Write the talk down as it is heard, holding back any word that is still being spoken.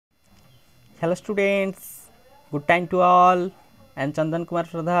Hello students, good time to all. I am Chandan Kumar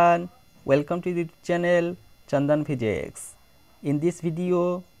Pradhan. Welcome to the channel Chandan Physics. In this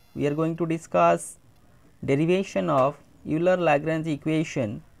video, we are going to discuss derivation of Euler-Lagrange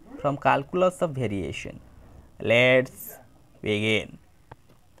equation from calculus of variation. Let's begin.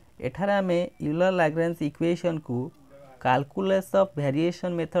 एठारे आमे Euler-Lagrange equation को calculus of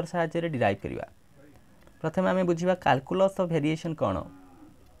variation method साहाय्य derive करिवा. प्रथमे आमे बुझिबा calculus of variation कोन.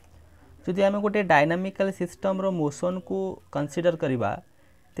 जदि आम गोटे dynamical system रो motion को कंसीडर करिबा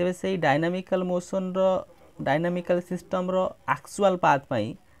तेबे सेही डायनामिकल मोशन रो डायनामिकल सिस्टम रो एक्चुअल पाथ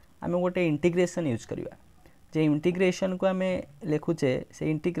पई आम गोटे इंटीग्रेशन यूज करिबा. जे इंटीग्रेशन को आम लिखुचे से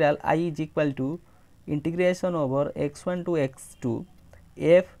integral I is equal to integration over x1 to x2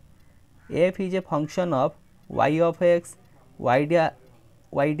 f is a function of y of x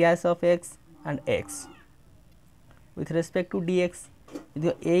y dash of x and x with respect to dx.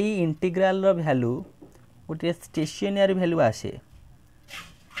 यदि integral value गोटे stationery value आसे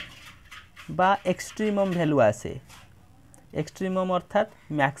बा extremum value आसे extremum अर्थात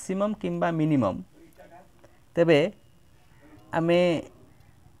maximum किंबा minimum तेबे आमे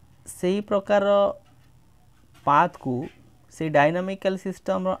सही प्रकार पाथ को से डायनामिकल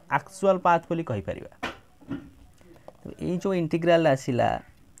सिस्टम रो एक्चुअल पाथ बोली कहि परिबा. तो ये जो इंटीग्रल आसिला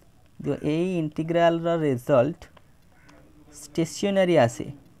जो ए इंटीग्रल रो रिजल्ट स्टेशनरी आसे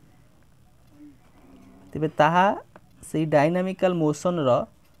तेबे ताहा से डायनामिकल मोशन रो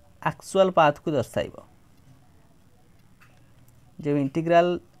एक्चुअल पाथ को दर्शाइबो. जो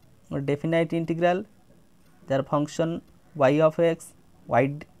integral definite integral jar function y of x y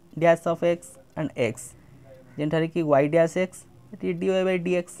dash of x and x जेंठारे कि y dash x dy by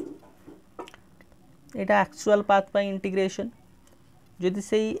dx Etah actual path पई integration. जदि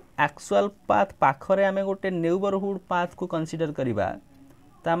से एक्चुअल पाथ पाखरे आमे गोटे नेबरहुड पाथ को कंसीडर करिबा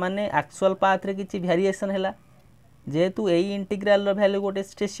ता माने एक्चुअल पाथ रे किछि वेरिएशन हैला जेहेतु एई इंटीग्रल रो वैल्यू गोटे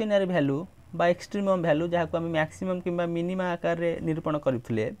स्टेशनरी वैल्यू बा एक्सट्रीमम वैल्यू जहा को आमे मैक्सिमम किंबा मिनिमा आकार रे निरूपण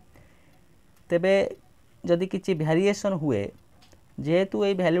करिथुले तेबे जदि किछि वेरिएशन हुए जेहेतु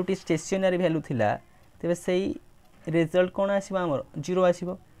एई वैल्यू टी स्टेशनरी वैल्यू थिला तेबे सेई रिजल्ट कोन आसीबो हमर 0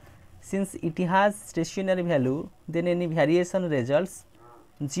 आसीबो. Since it has stationary value then any variation results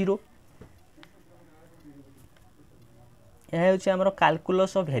 0. यह होछि हमर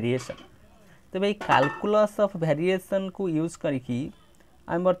कैलकुलस ऑफ वेरिएशन. तबे ए कैलकुलस ऑफ वेरिएशन को यूज करिकि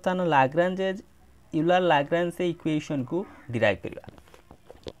हम बर्तमान लाग्रांज यूलर-लाग्रांज से इक्वेशन को डिराइव करिबा.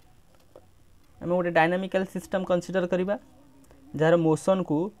 हम गोटे डायनामिकल सिस्टम कंसीडर करिबा जार मोशन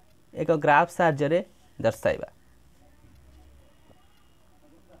को एक ग्राफ साहाय्य रे दर्शाइबा.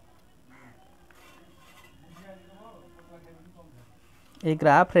 एक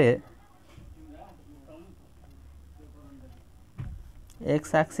ग्राफ रे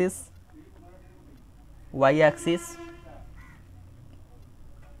x axis y axis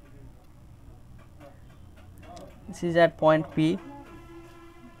this is at point P,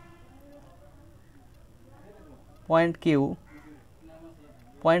 point Q,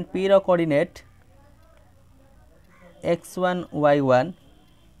 point P row coordinate x1 y1,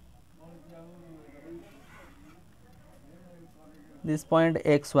 this point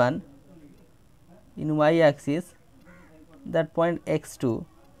x1 in y axis, that point x2.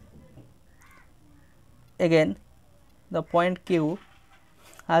 Again the point Q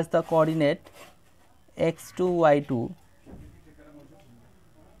has the coordinate x2 y2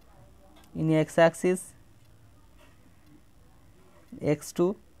 in x axis, x2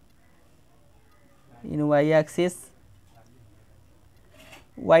 in y axis,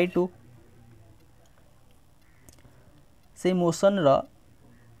 y2. से motion row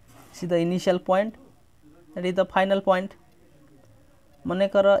see the initial point that is the final point. मने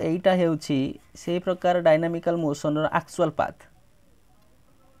कर एटा हेउछि से प्रकार dynamical motion रो actual path.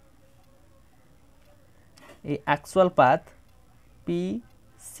 ए actual path P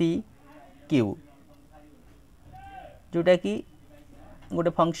C Q जोटा कि गोटे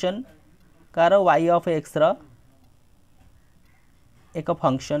function car y of x रो एक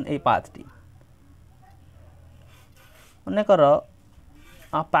function a path T. मनेकर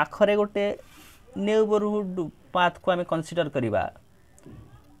पाखरे गोटे नेबरहुड पाथ को आमे कंसीडर करिबा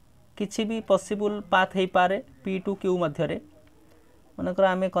किछि भी पॉसिबल पाथ हे पारे P टू Q मध्य रे. मनेकर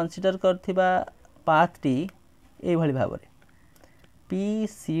आमे कंसीडर करथिबा पाथ टी ए भली भाबरे P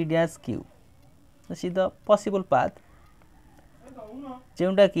C dash Q this is the possible path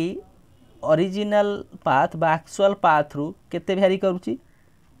जेउंडा कि ओरिजिनल पाथ बा एक्चुअल पाथ रु केते वेरी करूची.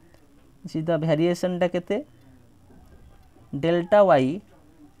 दिस इज द वेरिएशन टा केते delta y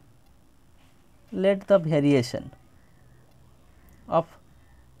let the variation of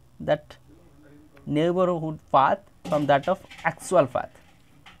that neighborhood path from that of actual path.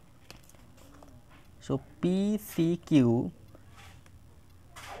 So PCQ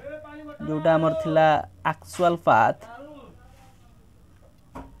जोटा आमर थिला actual path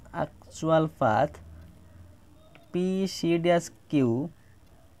PC-Q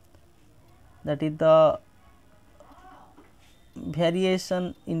that is the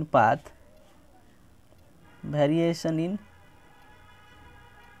variation in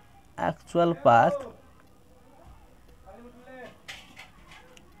actual path.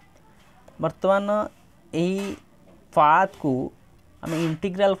 वर्तमान यही path को आम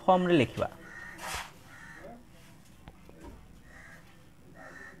integral form रे लिखवा.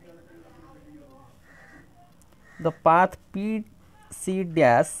 The path PC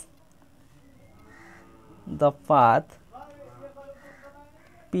dash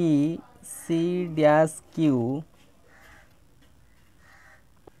Q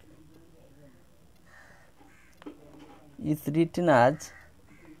is written as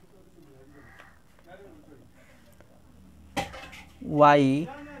y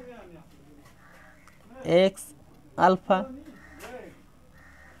x alpha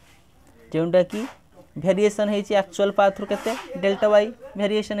जोटा कि वेरिएशन है एक्चुअल पाथ रू केते डेल्टा y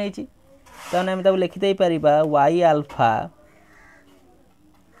वेरिएशन है ताने हम लिखि दे परिबा y alpha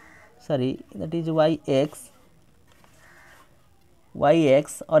sorry that is yx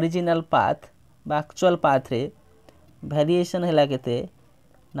original path बा एक्चुअल पाथ रे वेरिएशन हैला केते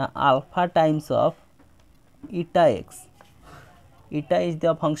ना alpha times of eta x. eta is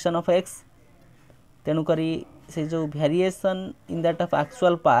the function of x तेणु करी से जो variation in that of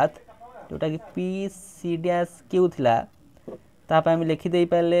actual path जोटा कि PC-Q थिला तापा हम लिखि दे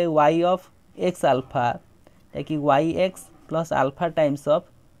पहले y of x alpha कि yx plus alpha times of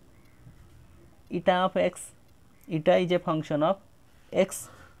eta of x. eta is a function of x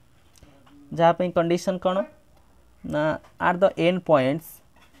जहाँ पे कंडीशन कौन ना आर द एंड पॉइंट्स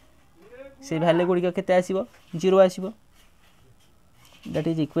से वैल्यू गुड़िक केते आसीबो 0 आसीबो. That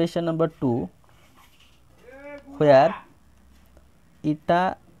is equation number 2 where eta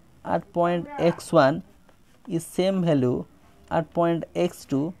at point x1 is same value at point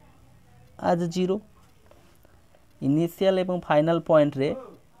x2 as 0. Initial एवं final point रे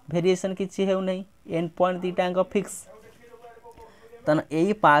variation किछि हेउ नै एंड पॉइंट दीटांग फिक्स तन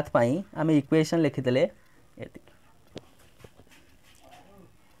एई पाथ पई आमे इक्वेशन लिखि देले एति.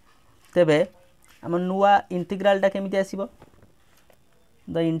 तेबे हम नुवा इंटीग्रल टा केमिति आसीबो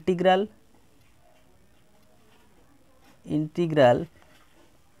the integral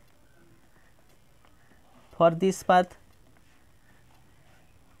for this path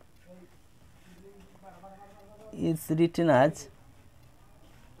is written as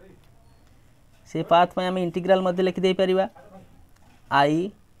से पाथ में हम इंटीग्रल मध्य लिखि दे परिबा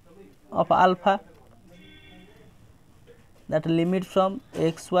I of alpha that limit from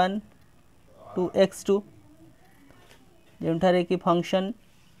x1 to x2 जोंठारे की function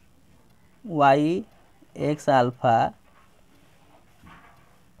y x alpha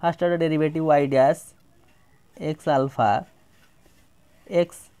first order derivative y dash x alpha x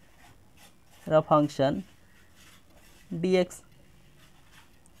रा function dx.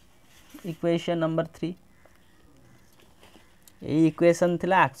 Equation number 3 ये equation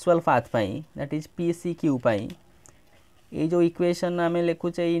थिला actual path pi that is PCQ पाई. ये जो equation आमे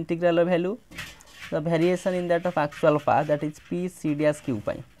लिखुचे integral value the variation in that of actual path that is PC-Q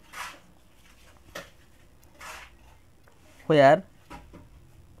pi where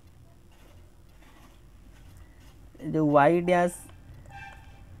जो y dash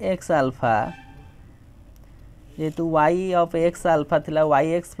x alpha जेतु y of x alpha थिला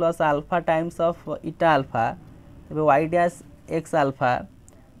yx plus alpha times of eta alpha तबे y dash x alpha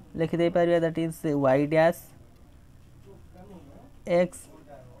लिखि दे परिया that is y dash x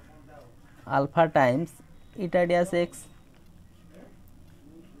alpha times eta dash x.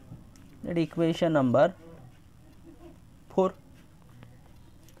 that equation number 4.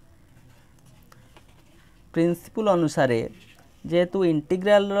 Principal अनुसार जेहेतु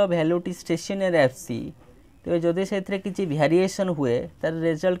integral रो वैल्यूटी stationery आसी तो जदि से किसी वेरिएशन हुए तार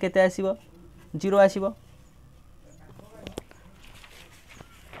रिजल्ट केते आसीबो 0 आसीबो.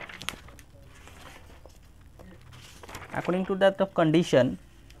 according to that of condition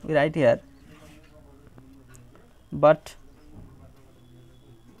we write here but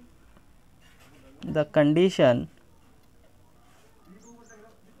the condition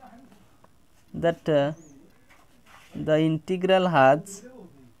that the integral has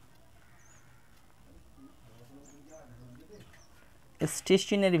a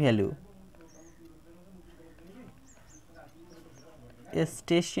stationary value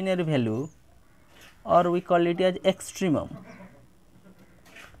or we call it as extremum.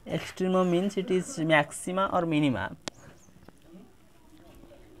 Extremum means it is maxima or minima.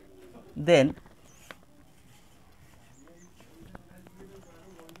 Then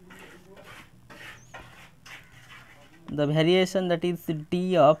the variation, that is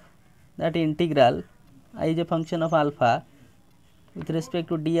d of that integral I is a function of alpha with respect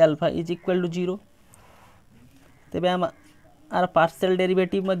to d alpha is equal to 0. तेबे हम are partial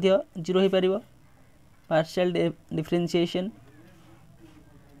derivative मध्य 0 हो पारिबो. Partial differentiation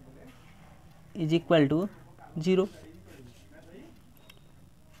is equal to 0.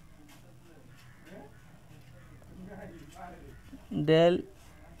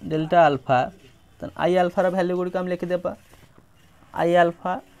 Delta alpha I अल्फार value Gudi आम लिखिदेबा. आई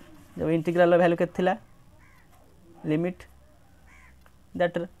alpha जब integral value के थिला limit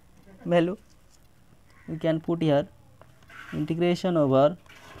that value we can put here integration over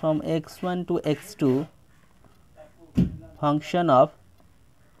from x1 to x2 function of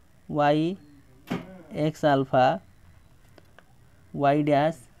y x alpha y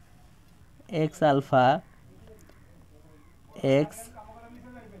dash x alpha x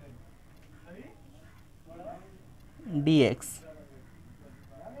dx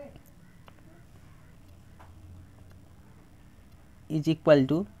is equal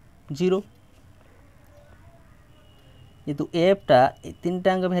to 0. जेतु एफटा तीन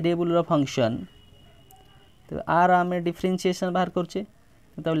टांग variable रो function तो are आम differentiation बाहर करछे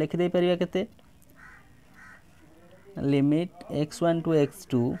तो लिखि दे परिया केते limit x1 to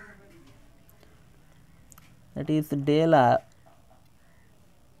x2 that is del r,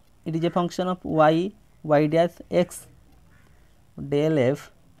 it is a function of y dash x, del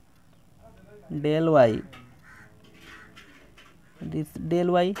f del y, it is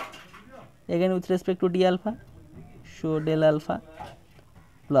del y again with respect to d alpha, so del alpha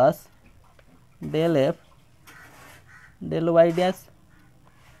plus del f del y dash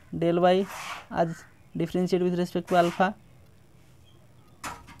del y as differentiate with respect to alpha.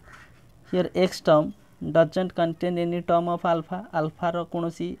 Here x term doesn't contain any term of alpha. alpha रो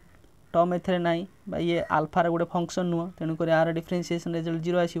कोनोसी term एथरे नाही बा ये alpha रो गोटे function नुह तेनु करी are differentiation result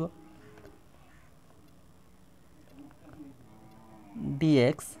 0 आसीबो.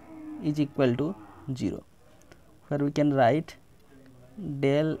 dx is equal to 0, where we can write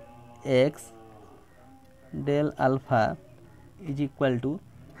del x del alpha is equal to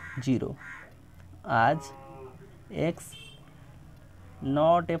 0 as x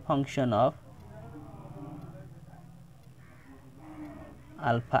not a function of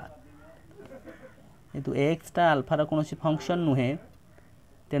alpha. जेतु x टा alpha रो कोनोसी फंक्शन नुहे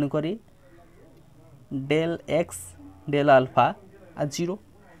तेनु करी del x del alpha as 0.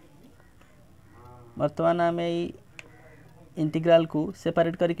 वर्तमान आम integral को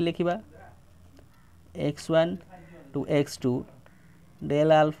separate करके लिखा x1 to x2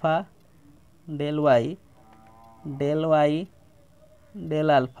 del alpha del y del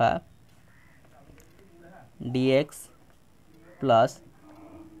alpha dx plus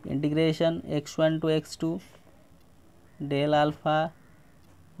integration x1 to x2 del alpha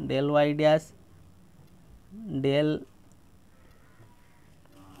del y dash del,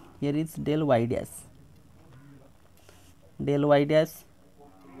 here is del y dash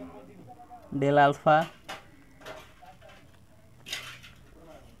del alpha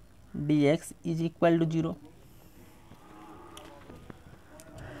dx is equal to 0.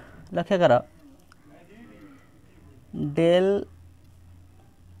 लक्ष्य कर del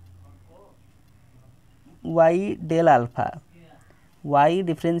y del alpha, y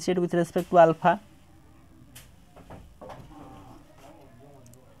differentiate with respect to alpha,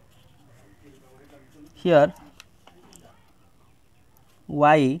 here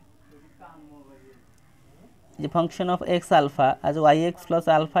y is a function of x alpha as yx plus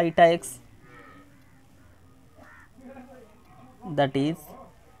alpha eta x, that is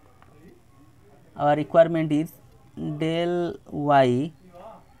our requirement is del y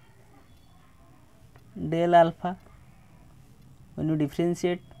del alpha. When you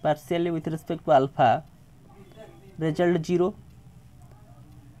differentiate partially with respect to alpha, result 0.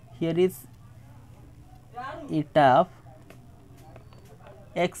 Here is eta of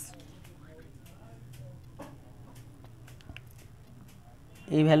x,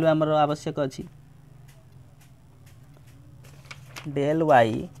 ये value आमर आवश्यक अच्छी del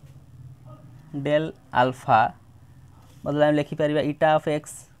y del alpha बदल आम लिखि परिबा eta of x.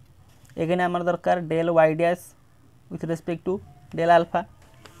 Eigen आमर दरकार del y dash with respect to del alpha.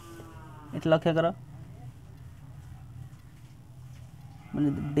 It लक्ष्य कर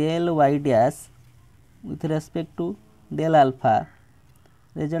माने del y dash with respect to del alpha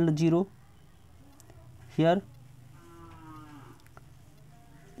result 0. here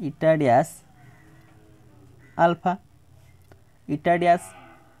eta dash alpha eta dash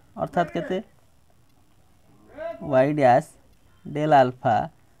अर्थात केते y dash del alpha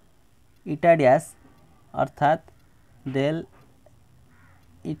eta dash अर्थात del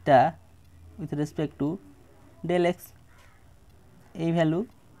eta with respect to del x এই value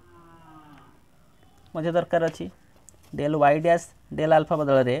मजे दरकार अच्छी del y dash del alpha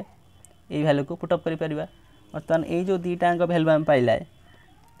बदल रे এই ভ্যালু को पुट अप करि परिबा बर्तमान এই जो दीटा अंक वैल्यू हम पाइला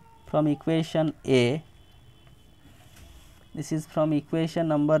from equation A, this is from equation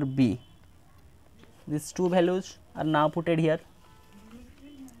number B, these two values are now putted here.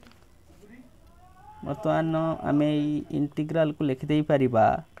 बर्तमान आम इंटीग्रल को लिखि दे परिबा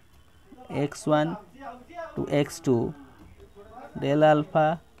x1 to x2 del alpha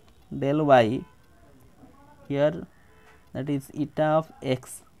del y, here that is eta of x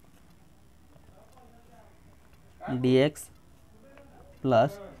dx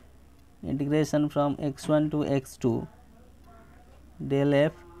plus integration from x1 to x2 del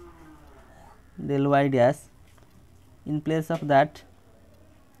f del y dash. In place of that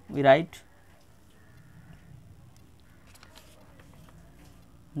we write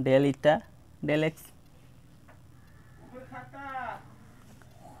del eta del x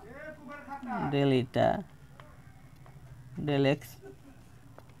del eta del x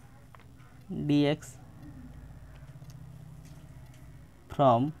dx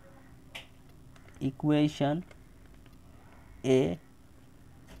from equation A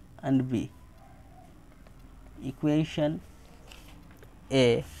and B. Equation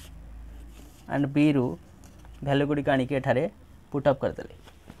A and B रू value गुडी काणी के एठारे put up कर देले.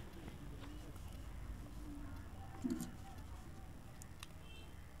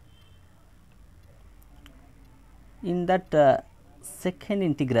 In that second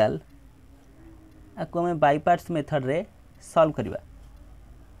integral आपको हमें by parts method रे solve करिबा.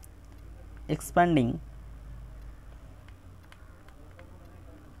 Expanding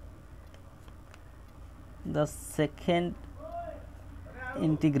the second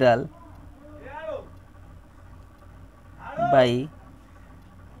integral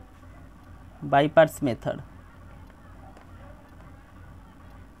by parts method.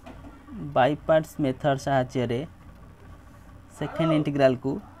 By parts method साहाय्य रे सेकेंड इंटीग्रल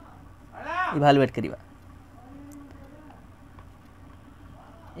को इवैल्यूएट करिबा.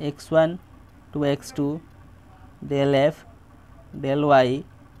 x1 to x2 del f del y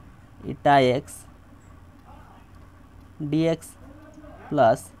eta x dx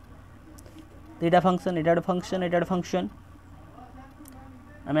plus Etah function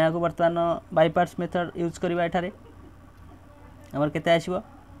आम यहाँ बर्तमान बाय पार्ट्स मेथड यूज करवा. एठारे आमर केते आसीबो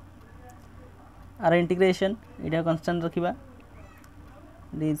are integration Etah constant रखिबा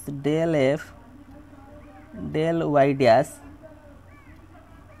this del f del y dash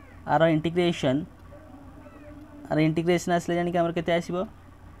are integration आसले जानि कि आमर केते आसीबो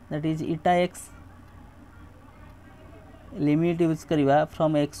that is eta x limit use करिवा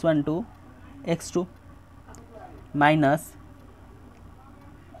from x1 to x2 minus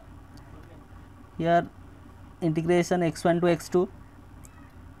here integration x1 to x2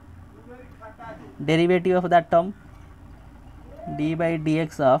 derivative of that term d by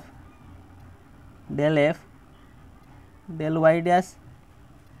dx of del f del y dash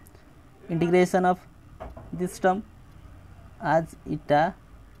integration of this term as eta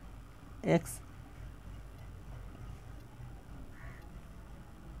x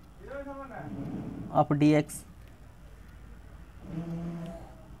of dx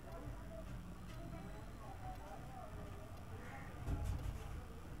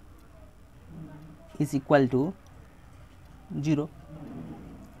is equal to 0.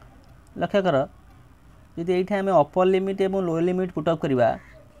 लक्ष्य कर यदि ये आम upper limit और lower limit put up करवा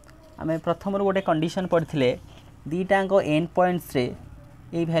आम प्रथम गोटे कंडीशन पढ़ते दीटाक एंड पॉइंट्स रे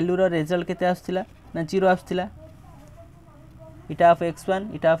ये वैल्यूर रिजल्ट केते आसुला ना 0 आसुला. इटा ऑफ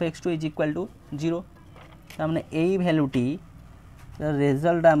x1 इटा of x2 is equal to 0. तामने यही वैल्यूटी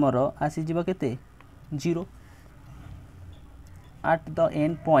रिजल्ट आमर आसीजिबो केते 0 at the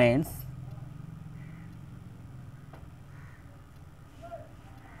end points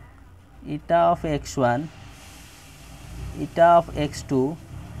eta of x1 eta of x2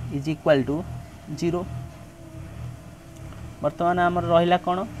 is equal to 0. वर्तमान आमर रहिला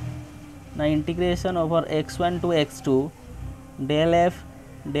कोन ना integration over x1 to x2 del f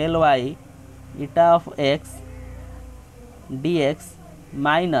del y eta of x dx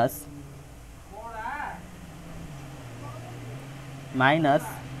minus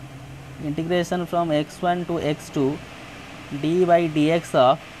integration from x1 to x2 d by dx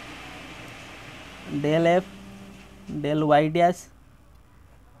of del f del y dash,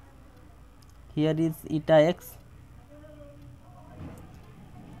 here is eta x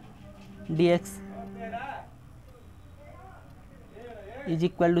dx is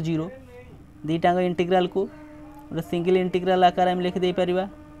equal to 0 दीटांग integral को गोटे single integral आकार आम लिखिदे Paribas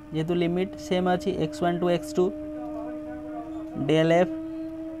जेहेतु limit same अच्छी x1 to x2 del f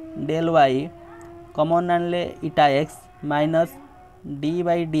del y common आनले इटा x minus d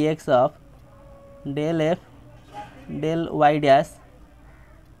by dx of del f del y dash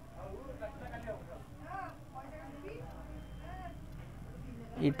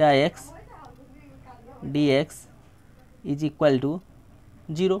इटा x dx is equal to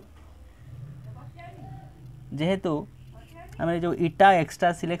 0 जेहेतु आम जो इटा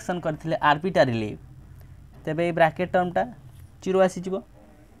एक्सट्रा सिलेक्शन करथिले आर्बिट्रारीली तेबे A bracket टर्मटा 0 आसीजिवो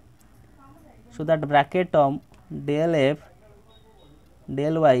so that bracket term del f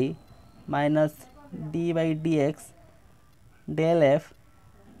del y minus d by dx del f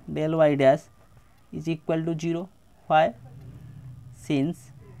del y dash is equal to 0 why since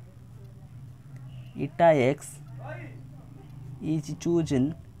eta x is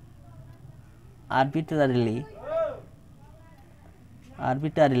chosen arbitrarily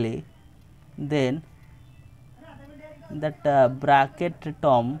then that bracket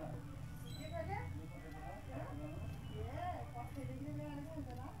term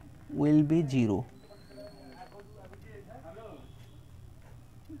will be 0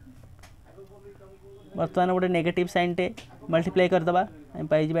 बर्तमान गोटे negative sign टे multiply करदबा हम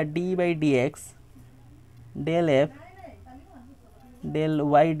पाई जिबा d by dx del f del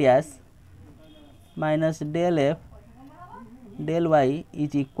y dash minus del f del y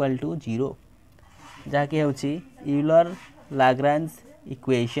is equal to 0 जहाँकि होची Euler-Lagrange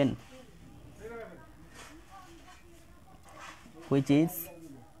equation which is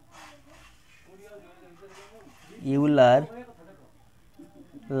Euler-Lagrange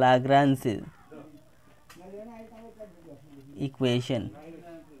equation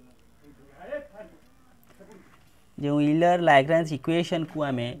जो Euler-Lagrange equation को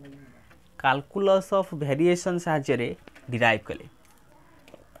आम कैलकुलस ऑफ वेरिएशन साहाय्य डिराइव कले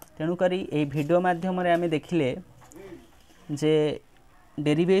तेणुक ये वीडियो माध्यम आम देखिले जे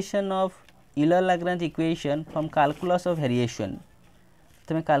derivation of Euler-Lagrange equation from calculus of variation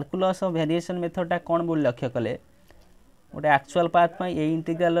तमें कैलकुलस ऑफ वेरिएशन मेथडटा कौन बोल लक्ष्य कले गोटे एक्चुअल पाथ ए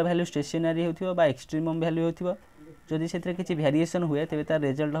इंटीग्रल वैल्यू स्टेशनरी हो एक्सट्रीमम वैल्यू हो जदि से किसी वेरिएशन हुए तेज तार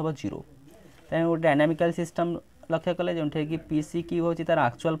रिजल्ट हम 0 तेज गोटे डायनामिकल सिस्टम लक्ष्य कले जो कि पीसी क्यू हो तार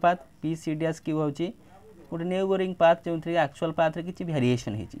actual path PC dash Q हो गोटे नेबरिंग पाथ जो एक्चुअल पाथ रे किसी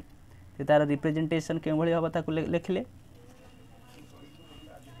वेरिएशन होती तार रिप्रेजेंटेशन के हम ताको लिखिले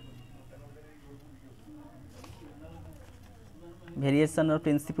वेरिएशन और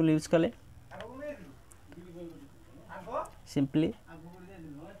प्रिंसिपल यूज कले सिंपली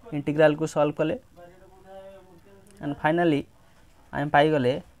इंटीग्रल को सॉल्व कले एंड फाइनली आम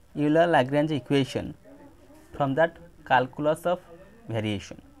पाईगले Euler-Lagrange equation from that calculus of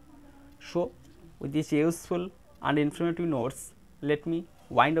variation so with this useful and informative notes let me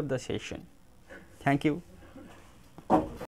wind up the session. Thank you.